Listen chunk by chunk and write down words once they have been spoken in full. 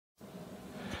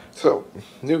So,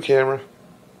 new camera.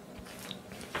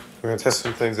 We're gonna test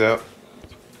some things out.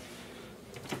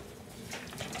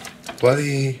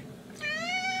 Buddy.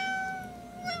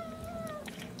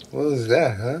 What was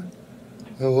that, huh?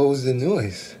 Oh, what was the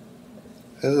noise?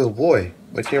 That little boy.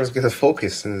 My camera's gonna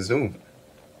focus in the zoom.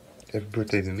 Happy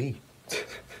birthday to me.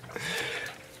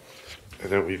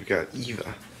 And then we've got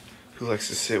Eva, who likes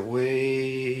to sit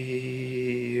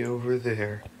way over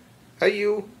there. Hi,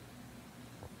 you.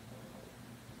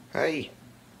 Hi.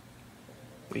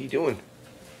 What are you doing?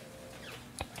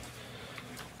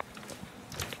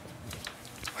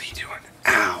 What are you doing?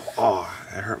 Ow! Oh,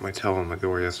 I hurt my toe on my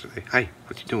door yesterday. Hi.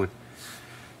 What you doing?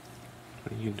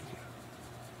 What are you doing?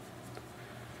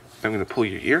 I'm gonna pull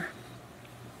your ear.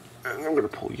 And I'm gonna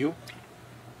pull you.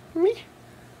 Me.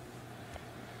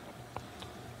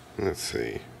 Let's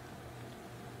see.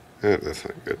 That's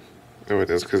not good. Oh, it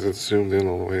is because it's zoomed in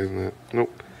all the way, isn't it?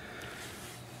 Nope.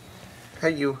 Hi,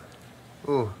 you.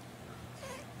 Oh.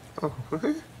 Oh.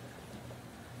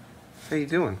 How you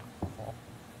doing?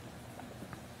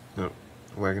 No.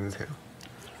 Wagging his tail.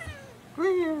 Why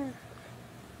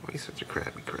are you such a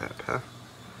crabby crab, huh?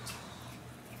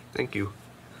 Thank you.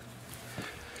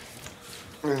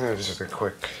 And just a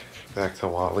quick back to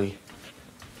Wally.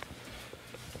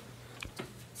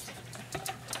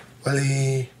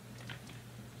 Wally.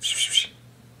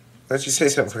 Why don't you say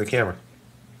something for the camera?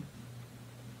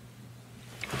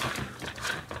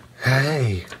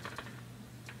 Hey.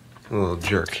 A little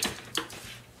jerk.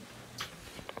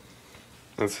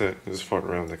 That's it. Just fart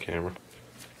around the camera.